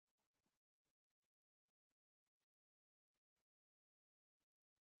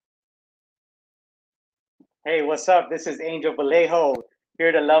Hey, what's up? This is Angel Vallejo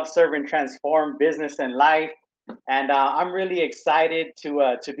here to love, serve, and transform business and life. And I'm really excited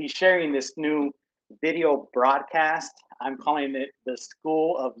to be sharing this new video broadcast. I'm calling it the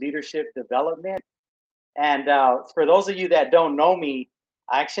School of Leadership Development. And for those of you that don't know me,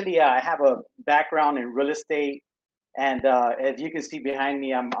 I have a background in real estate. And as you can see behind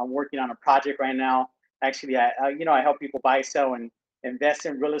me, I'm working on a project right now. I help people buy, sell, and invest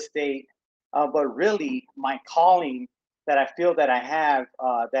in real estate. But really, my calling that I feel that I have,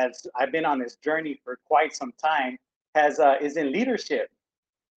 that's I've been on this journey for quite some time, has is in leadership.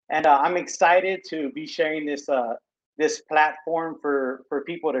 And I'm excited to be sharing this platform for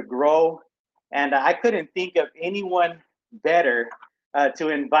people to grow. And I couldn't think of anyone better to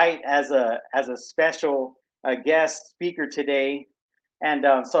invite as a special guest speaker today.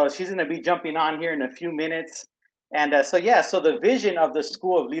 And so she's going to be jumping on here in a few minutes. And so the vision of the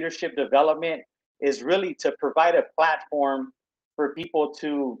School of Leadership Development is really to provide a platform for people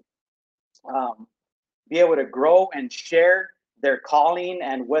to um, be able to grow and share their calling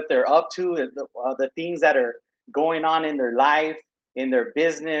and what they're up to, the things that are going on in their life, in their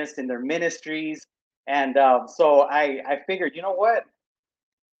business, in their ministries. And so I figured, you know what?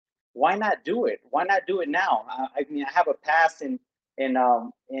 Why not do it? Why not do it now? I mean, I have a past in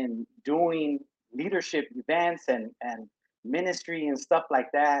doing leadership events and ministry and stuff like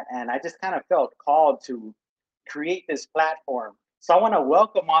that, and I just kind of felt called to create this platform. So I want to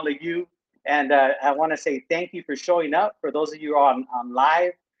welcome all of you, and I want to say thank you for showing up. For those of you on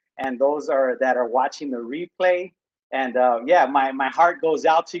live, and those are that are watching the replay, and yeah, my heart goes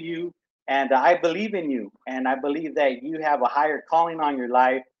out to you, and I believe in you, and I believe that you have a higher calling on your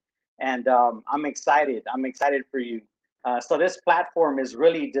life, and I'm excited. I'm excited for you. So this platform is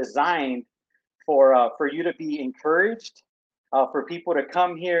really designed for you to be encouraged, for people to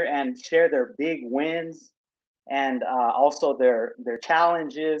come here and share their big wins and also their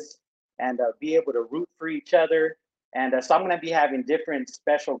challenges and be able to root for each other. And so I'm going to be having different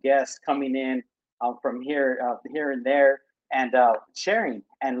special guests coming in from here and there, and sharing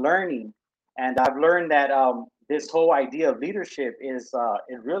and learning. And I've learned that this whole idea of leadership is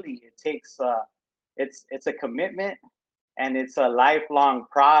it takes it's a commitment, and it's a lifelong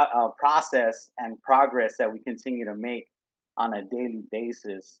process and progress that we continue to make on a daily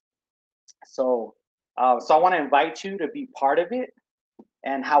basis. So, so I want to invite you to be part of it,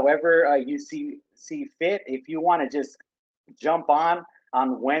 and however you see fit. If you want to just jump on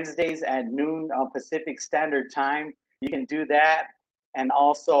Wednesdays at noon Pacific Standard Time, you can do that. And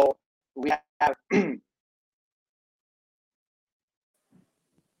also, we have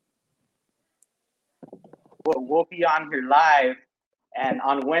we'll be on here live and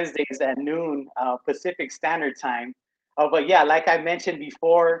on Wednesdays at noon Pacific Standard Time. But yeah, like I mentioned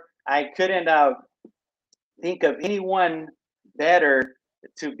before, I couldn't think of anyone better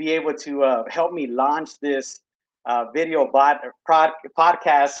to be able to help me launch this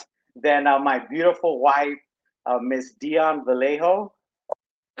podcast than my beautiful wife, Miss Dion Vallejo.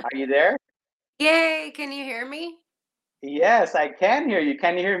 Are you there? Yay, can you hear me? Yes, I can hear you.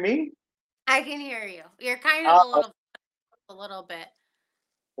 Can you hear me? I can hear you. You're kind of Uh, a little bit.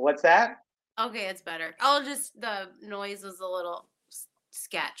 what's that? Okay, it's better. I'll just the noise was a little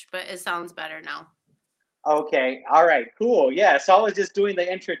sketch, but it sounds better now. Okay. All right. Cool. Yeah. So I was just doing the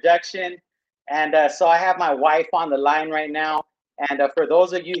introduction, and so I have my wife on the line right now. And for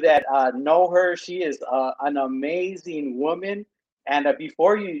those of you that know her, she is an amazing woman. And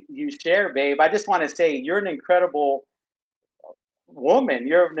before you share, babe, I just want to say you're an incredible woman.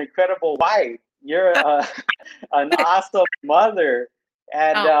 You're an incredible wife. You're an awesome mother,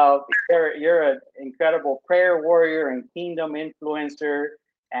 and Oh, you're an incredible prayer warrior and kingdom influencer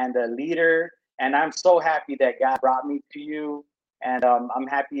and a leader. And I'm so happy that God brought me to you. And I'm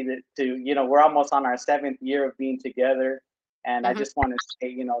happy to we're almost on our 7th year of being together. And I mhm. just want to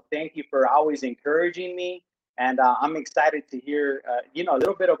say, thank you for always encouraging me. And I'm excited to hear, a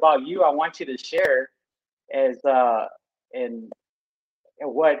little bit about you. I want you to share as in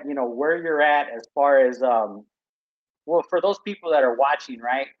what where you're at as far as well, for those people that are watching,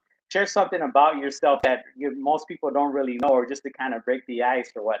 right? Share something about yourself that most people don't really know, or just to kind of break the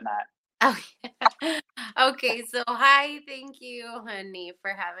ice or whatnot. Okay. Okay, so hi, thank you, honey,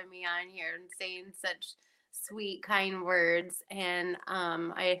 for having me on here and saying such sweet, kind words. And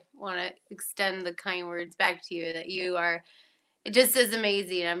I want to extend the kind words back to you that you are just as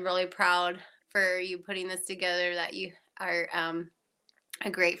amazing. I'm really proud for you putting this together, that you are a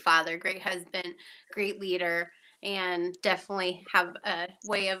great father, great husband, great leader, and definitely have a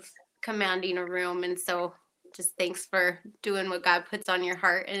way of commanding a room. And so just thanks for doing what God puts on your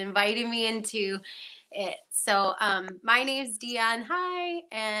heart and inviting me into it. So, my name's Dion. Hi,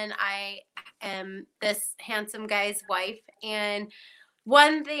 and I am this handsome guy's wife. And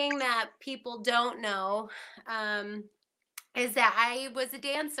one thing that people don't know, is that I was a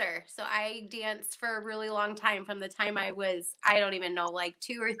dancer. So I danced for a really long time, from the time I was, I don't even know, like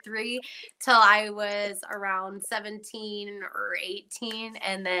 2 or 3, till I was around 17 or 18,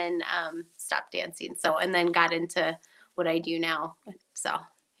 and then stopped dancing. So, and then got into what I do now. So,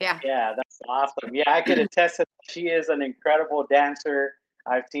 yeah. Yeah, that's awesome. Yeah, I could attest that she is an incredible dancer.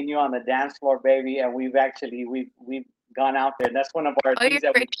 I've seen you on the dance floor, baby, and we've gone out there. And that's one of our Oh, you're things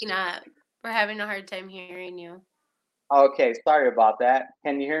that we. breaking up. We're having a hard time hearing you. Okay, sorry about that.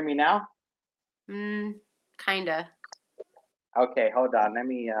 Can you hear me now? Kinda. Okay, hold on.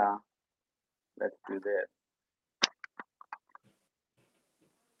 Let's do this.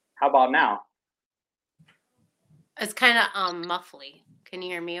 How about now? It's kind of muffly. Can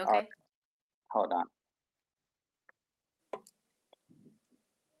you hear me okay? Hold on.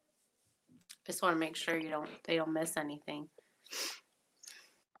 Just want to make sure they don't miss anything.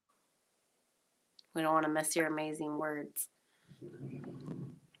 We don't want to miss your amazing words.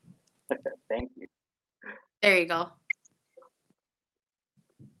 Thank you. There you go.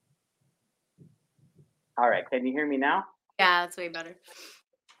 All right, can you hear me now? Yeah, that's way better.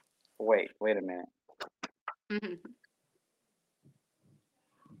 Wait a minute. Okay,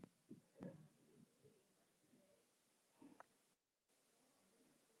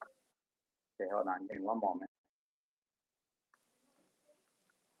 hold on. Give me one moment.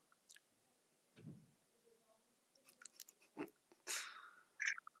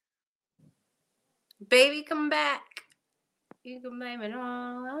 Baby, come back. You can blame it all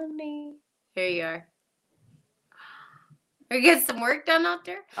on me. Here you are. Or get some work done out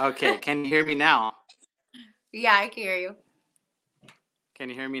there. Okay, can you hear me now? Yeah, I can hear you. Can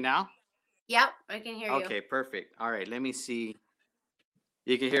you hear me now? Yep, I can hear you. Okay, perfect. All right, let me see.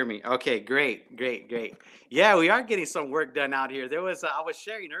 You can hear me. Okay, great. Yeah, we are getting some work done out here. I was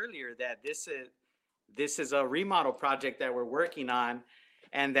sharing earlier that this is a remodel project that we're working on,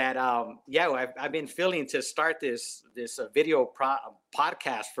 and that I've been feeling to start this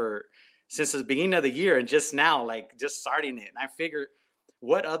podcast for since the beginning of the year, and just now, like, just starting it. And I figured,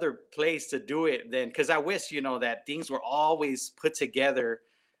 what other place to do it than, because I wish, that things were always put together.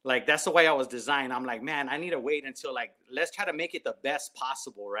 Like, that's the way I was designed. I'm like, man, I need to wait until, like, let's try to make it the best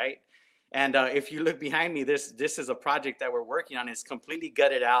possible, right? And if you look behind me, this is a project that we're working on. It's completely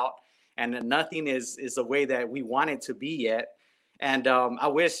gutted out, and nothing is the way that we want it to be yet. And I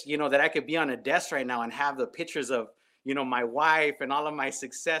wish, that I could be on a desk right now and have the pictures of, my wife and all of my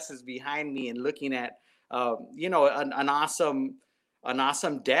successes behind me, and looking at, an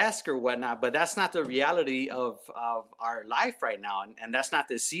awesome desk or whatnot. But that's not the reality of our life right now. And that's not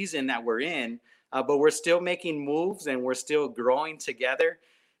the season that we're in. But we're still making moves, and we're still growing together.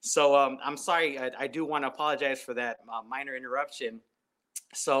 So I'm sorry. I do want to apologize for that minor interruption.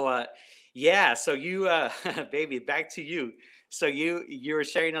 So so you baby, back to you. So you were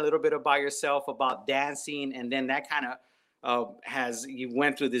sharing a little bit about yourself, about dancing, and then that kind of has you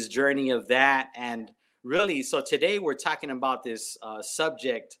went through this journey of that. And really, so today we're talking about this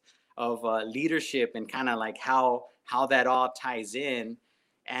subject of leadership, and kind of like how that all ties in.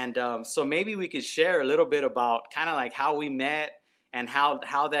 And so maybe we could share a little bit about kind of like how we met, and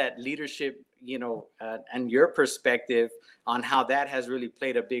how that leadership, and your perspective on how that has really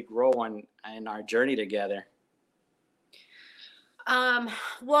played a big role in our journey together.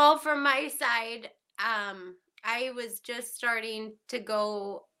 Well, from my side, I was just starting to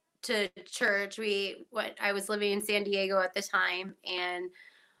go to church. I was living in San Diego at the time, and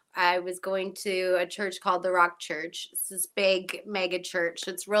I was going to a church called the Rock Church. It's this big mega church.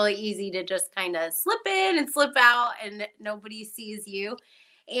 It's really easy to just kind of slip in and slip out, and nobody sees you.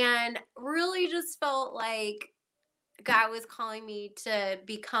 And really just felt like God was calling me to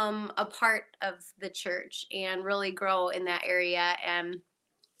become a part of the church and really grow in that area. And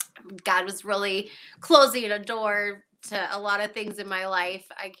God was really closing a door to a lot of things in my life.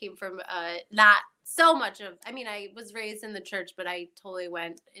 I came from not so much of, I mean, I was raised in the church, but I totally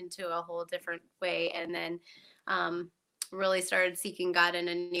went into a whole different way, and then really started seeking God in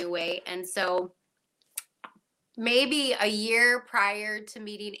a new way. And so maybe a year prior to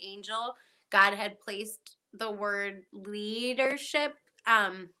meeting Angel, God had placed the word leadership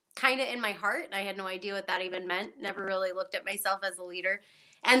kind of in my heart. I had no idea what that even meant. Never really looked at myself as a leader.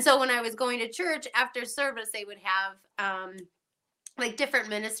 And so when I was going to church after service, they would have like different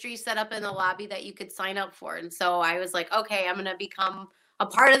ministries set up in the lobby that you could sign up for. And so I was like, okay, I'm going to become a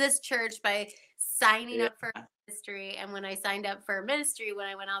part of this church by signing Yeah. up for ministry. And when I signed up for ministry, when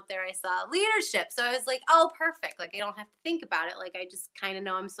I went out there, I saw leadership. So I was like, oh, perfect. Like, I don't have to think about it. Like, I just kind of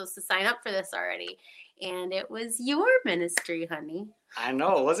know I'm supposed to sign up for this already. And it was your ministry, honey. I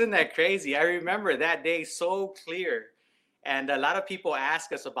know. Wasn't that crazy? I remember that day so clear. And a lot of people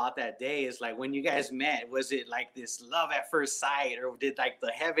ask us about that day. It's like, when you guys met, was it like this love at first sight, or did like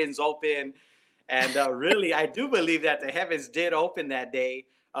the heavens open? And really, I do believe that the heavens did open that day,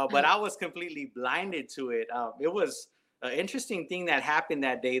 but I was completely blinded to it. It was an interesting thing that happened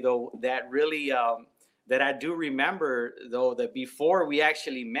that day, though, that really, that I do remember, though, that before we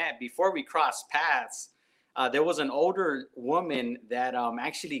actually met, before we crossed paths, there was an older woman that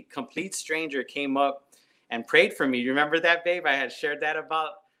actually, complete stranger, came up and prayed for me. You remember that, babe? I had shared that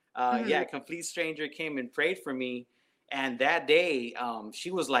about, yeah, complete stranger came and prayed for me. And that day,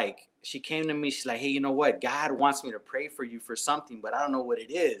 she was like, she came to me, she's like, hey, you know what? God wants me to pray for you for something, but I don't know what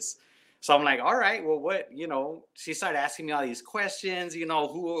it is. So I'm like, all right, well, what, she started asking me all these questions,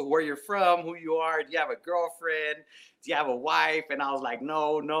 where you're from, who you are. Do you have a girlfriend? Do you have a wife? And I was like,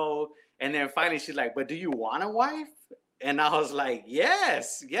 no, no. And then finally she's like, but do you want a wife? And I was like,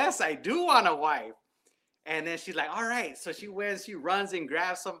 yes, I do want a wife. And then she's like, all right. So she runs and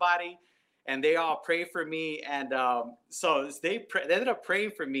grabs somebody, and they all pray for me. And so they ended up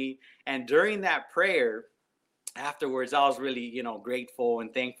praying for me. And during that prayer, afterwards, I was really, grateful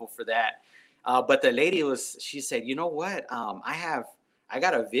and thankful for that. But the lady she said, you know what? I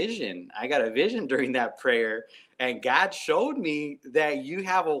got a vision. I got a vision during that prayer. And God showed me that you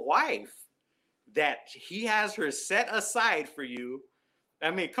have a wife, that he has her set aside for you. I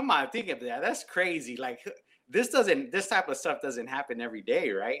mean, come on, think of that. That's crazy. Like, this type of stuff doesn't happen every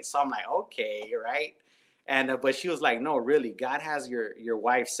day, right? So I'm like, okay, right? And but she was like, no, really, God has your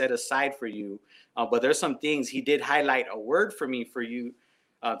wife set aside for you. But there's some things he did highlight a word for me for you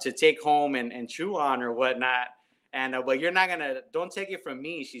to take home and chew on or whatnot. And but don't take it from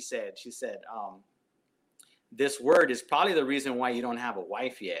me. She said, this word is probably the reason why you don't have a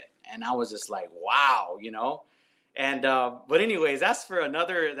wife yet. And I was just like, wow, And but anyways, that's for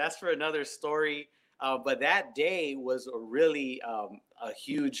another story. But that day was really a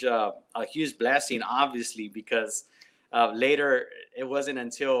huge blessing, obviously, because later, it wasn't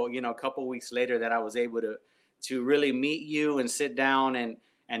until a couple weeks later that I was able to really meet you and sit down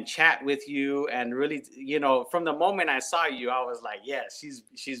and chat with you. And really, from the moment I saw you, I was like, yes,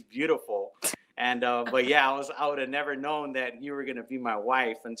 she's beautiful. And but yeah, I would have never known that you were gonna be my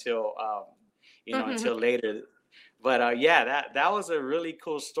wife until until later. But yeah, that was a really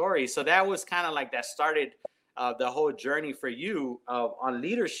cool story. So that was kind of like that started the whole journey for you on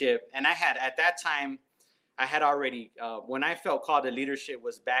leadership. And at that time, I had already, when I felt called to leadership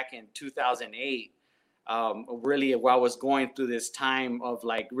was back in 2008. Really, while I was going through this time of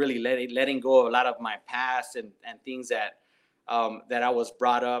like really letting go of a lot of my past and things that I was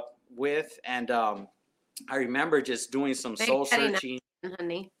brought up with. And I remember just doing some soul searching,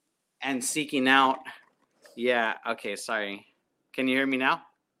 honey, and seeking out. Yeah. Okay. Sorry. Can you hear me now?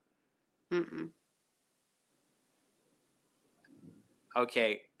 Mm-mm.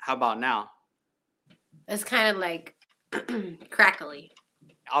 Okay. How about now? It's kind of like crackly.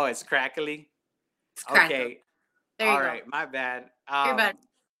 Oh, it's crackly? It's crackly. Okay. There you All go. right. My bad. You're better.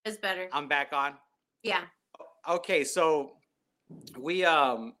 It's better. I'm back on. Yeah. Okay. So we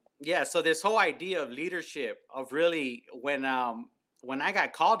yeah. So this whole idea of leadership, of really when I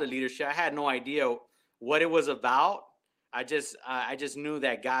got called to leadership, I had no idea what it was about. I just knew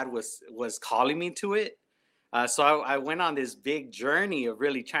that God was calling me to it. So I went on this big journey of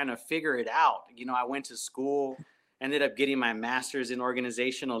really trying to figure it out. I went to school, ended up getting my master's in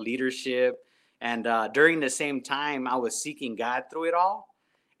organizational leadership. And during the same time, I was seeking God through it all.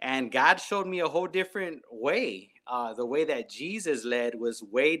 And God showed me a whole different way. The way that Jesus led was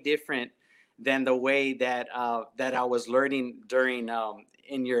way different than the way that I was learning during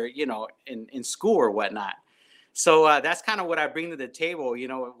in school or whatnot. So that's kind of what I bring to the table,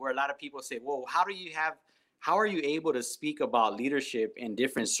 where a lot of people say, well, how are you able to speak about leadership in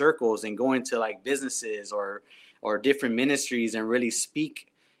different circles and go into like businesses or different ministries and really speak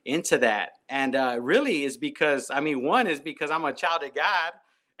into that? And really is because, one is because I'm a child of God,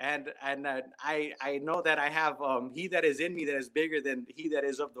 and I know that I have he that is in me that is bigger than he that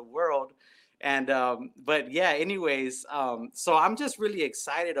is of the world. And but yeah, anyways, so I'm just really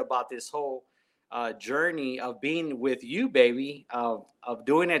excited about this whole journey of being with you, baby, of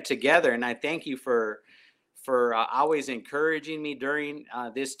doing it together. And I thank you for always encouraging me during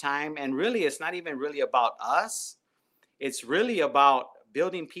this time. And really, it's not even really about us. It's really about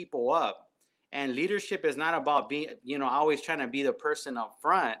building people up And leadership is not about being, always trying to be the person up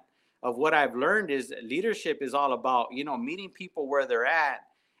front. Of what I've learned is leadership is all about, meeting people where they're at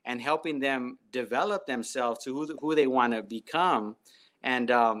and helping them develop themselves to who they want to become. And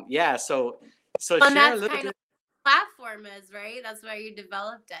yeah, so And share a that's little kind of bit. what platform is, right? That's why you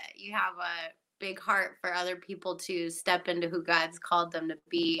developed it. You have a big heart for other people to step into who God's called them to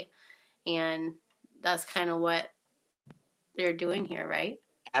be. And that's kind of what they're doing here, right?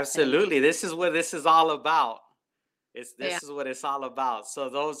 Absolutely. This is what this is all about. Yeah. This is what it's all about. So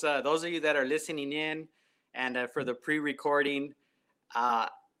those of you that are listening in, and for the pre-recording, uh,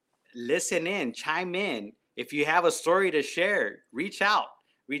 listen in, chime in. If you have a story to share, reach out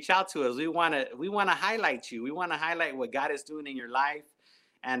to us. We want to highlight you. We want to highlight what God is doing in your life,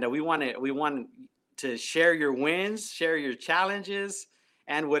 and we want to share your wins, share your challenges,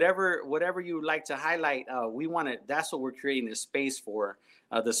 and whatever you would like to highlight. We want to. That's what we're creating this space for.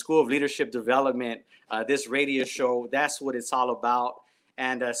 The School of Leadership Development. This radio show. That's what it's all about.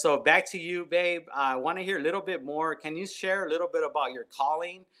 And so back to you, babe. I want to hear a little bit more. Can you share a little bit about your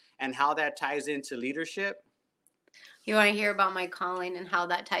calling and how that ties into leadership? You want to hear about my calling and how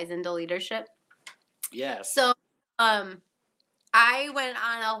that ties into leadership? Yes. So, I went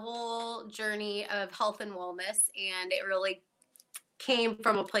on a whole journey of health and wellness, and it really came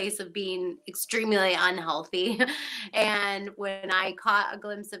from a place of being extremely unhealthy. And when I caught a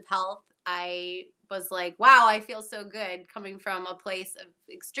glimpse of health, I was like, wow, I feel so good, coming from a place of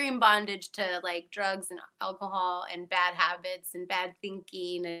extreme bondage to like drugs and alcohol and bad habits and bad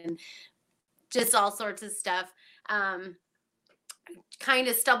thinking and just all sorts of stuff. Um, Kind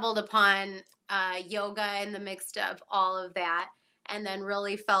of stumbled upon yoga in the mix of all of that, and then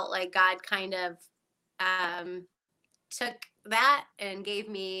really felt like God kind of um, took that and gave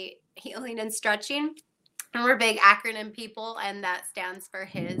me healing and stretching. And we're big acronym people, and that stands for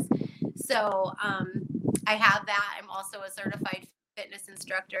HIS. So I have that. I'm also a certified fitness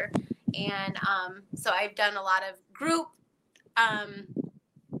instructor. And so I've done a lot of group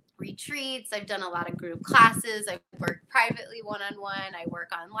retreats. I've done a lot of group classes. I've worked privately one-on-one. I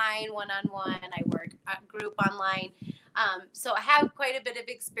work online one-on-one. I work group online. So I have quite a bit of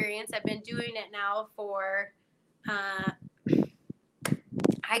experience. I've been doing it now for, I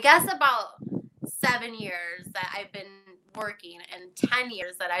guess, about 7 years that I've been working, and 10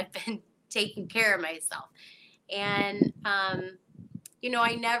 years that I've been taking care of myself. And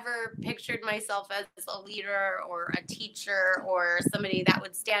I never pictured myself as a leader or a teacher or somebody that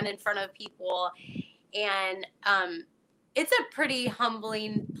would stand in front of people. And it's a pretty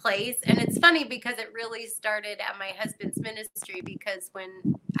humbling place. And it's funny because it really started at my husband's ministry, because when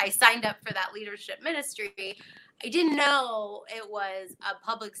I signed up for that leadership ministry, I didn't know it was a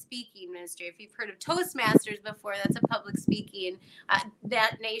public speaking ministry. If you've heard of Toastmasters before, that's a public speaking,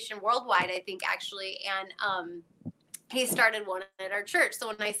 that nation worldwide, I think, actually. And he started one at our church. So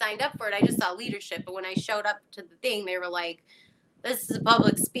when I signed up for it, I just saw leadership. But when I showed up to the thing, they were like, this is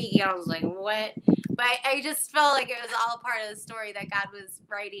public speaking. I was like, what? But I just felt like it was all a part of the story that God was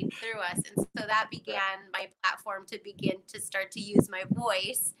writing through us. And so that began my platform to begin to start to use my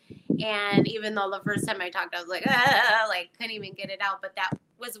voice. And even though the first time I talked, I was like, couldn't even get it out. But that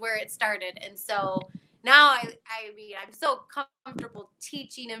was where it started. And so now I mean, I'm so comfortable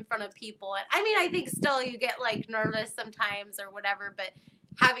teaching in front of people. And I mean, I think still you get like nervous sometimes or whatever, but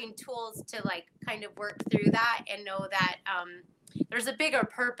having tools to like kind of work through that and know that there's a bigger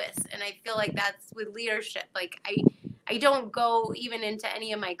purpose. And I feel like that's with leadership. Like I don't go even into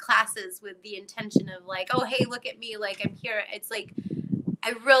any of my classes with the intention of like, oh, hey, look at me, like I'm here. It's like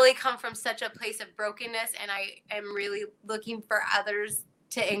I really come from such a place of brokenness, and I am really looking for others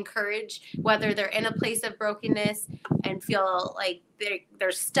to encourage, whether they're in a place of brokenness and feel like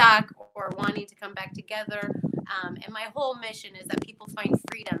they're stuck or wanting to come back together. And my whole mission is that people find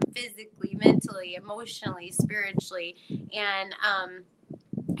freedom physically, mentally, emotionally, spiritually. And,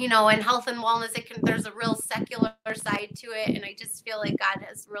 in health and wellness, there's a real secular side to it. And I just feel like God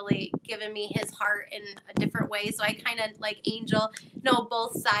has really given me his heart in a different way. So I kind of, like Angel, know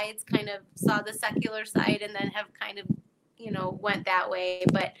both sides, kind of saw the secular side and then have kind of, went that way.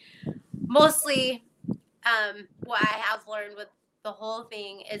 But mostly what I have learned with the whole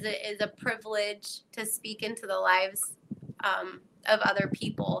thing is it is a privilege to speak into the lives of other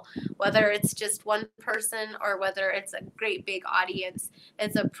people, whether it's just one person or whether it's a great big audience.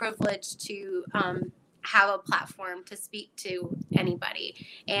 It's a privilege to have a platform to speak to anybody,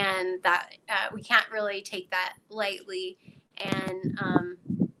 and that we can't really take that lightly. And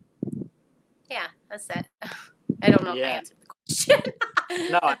yeah, that's it. I don't know if I answered the question.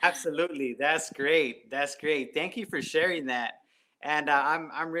 No, absolutely. That's great. That's great. Thank you for sharing that. And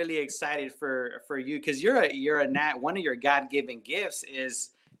I'm really excited for you because you're a one of your God-given gifts is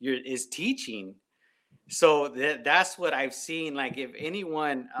teaching. So that's what I've seen. Like if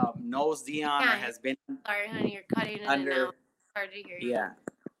anyone knows Dion or Yeah. has been Sorry, honey, you're cutting in and under, out. It's hard to hear you. yeah.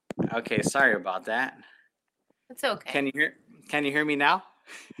 Okay, sorry about that. It's okay. Can you hear me now?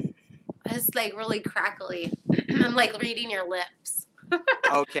 It's like really crackly. I'm like reading your lips.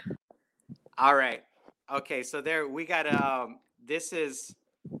 Okay. All right. Okay, so there we got this is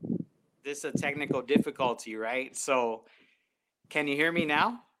a technical difficulty, right? So can you hear me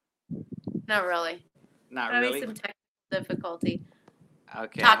now? Not really. Not Having really. some technical difficulty.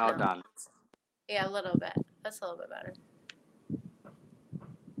 Okay, Talk hold now. on. Yeah, a little bit. That's a little bit better.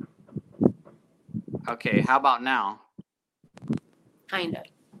 Okay, how about now? Kind of.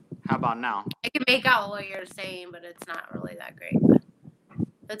 How about now? I can make out what you're saying, but it's not really that great. But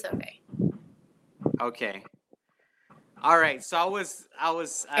it's okay. Okay. All right. So I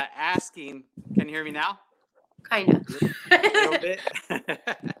was asking. Can you hear me now? Kind of. A little bit.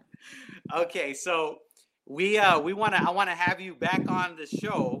 Okay. So I want to have you back on the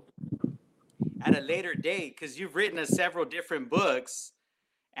show at a later date because you've written several different books,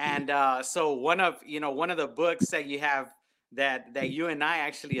 and so one of the books that you have that you and I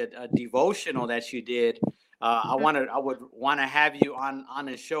actually a devotional that you did. I would want to have you on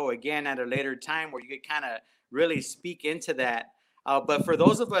the show again at a later time where you could kind of really speak into that. But for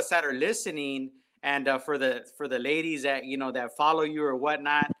those of us that are listening, and for the ladies that that follow you or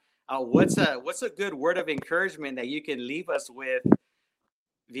whatnot, what's a good word of encouragement that you can leave us with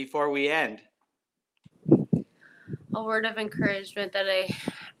before we end? A word of encouragement that I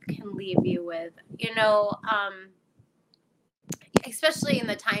can leave you with. Especially in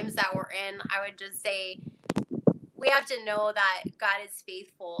the times that we're in, I would just say we have to know that God is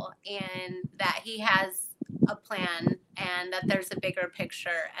faithful and that He has a plan and that there's a bigger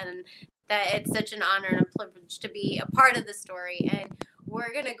picture and that it's such an honor and a privilege to be a part of the story. And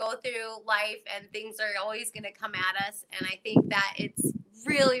we're going to go through life and things are always going to come at us. And I think that it's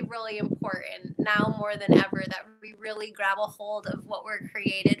really, really important now more than ever that we really grab a hold of what we're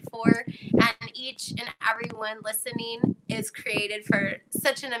created for. And each and everyone listening is created for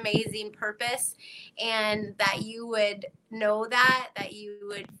such an amazing purpose, and that you would know that you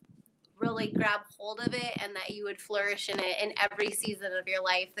would really grab hold of it and that you would flourish in it in every season of your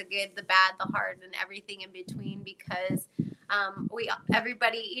life, the good, the bad, the hard, and everything in between, because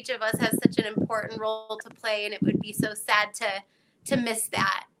each of us has such an important role to play, and it would be so sad to miss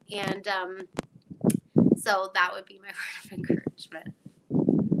that. And so that would be my word of encouragement.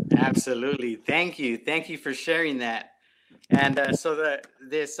 Absolutely. Thank you for sharing that. And so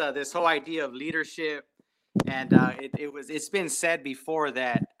this whole idea of leadership, and it's been said before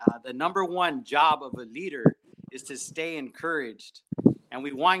that the number one job of a leader is to stay encouraged, and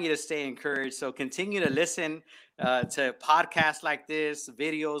we want you to stay encouraged. So continue to listen to podcasts like this,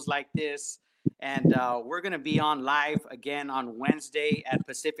 videos like this, and we're going to be on live again on Wednesday at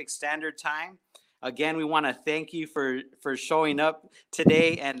Pacific Standard Time. Again, we want to thank you for showing up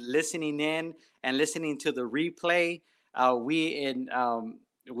today and listening in and listening to the replay. We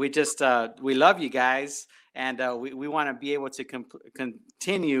love you guys, and we want to be able to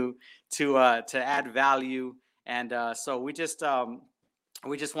continue to add value. And so we just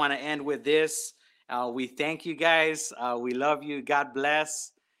want to end with this. We thank you guys. We love you. God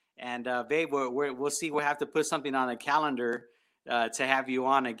bless. And babe, we'll see. We'll have to put something on the calendar to have you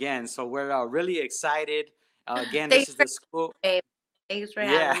on again. So we're really excited. Again, this is the school. Thanks for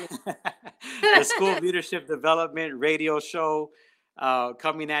having me. The School of Leadership Development radio show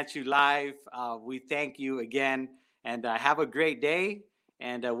coming at you live. We thank you again, and have a great day.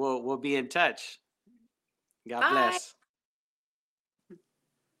 And we'll be in touch. God bless.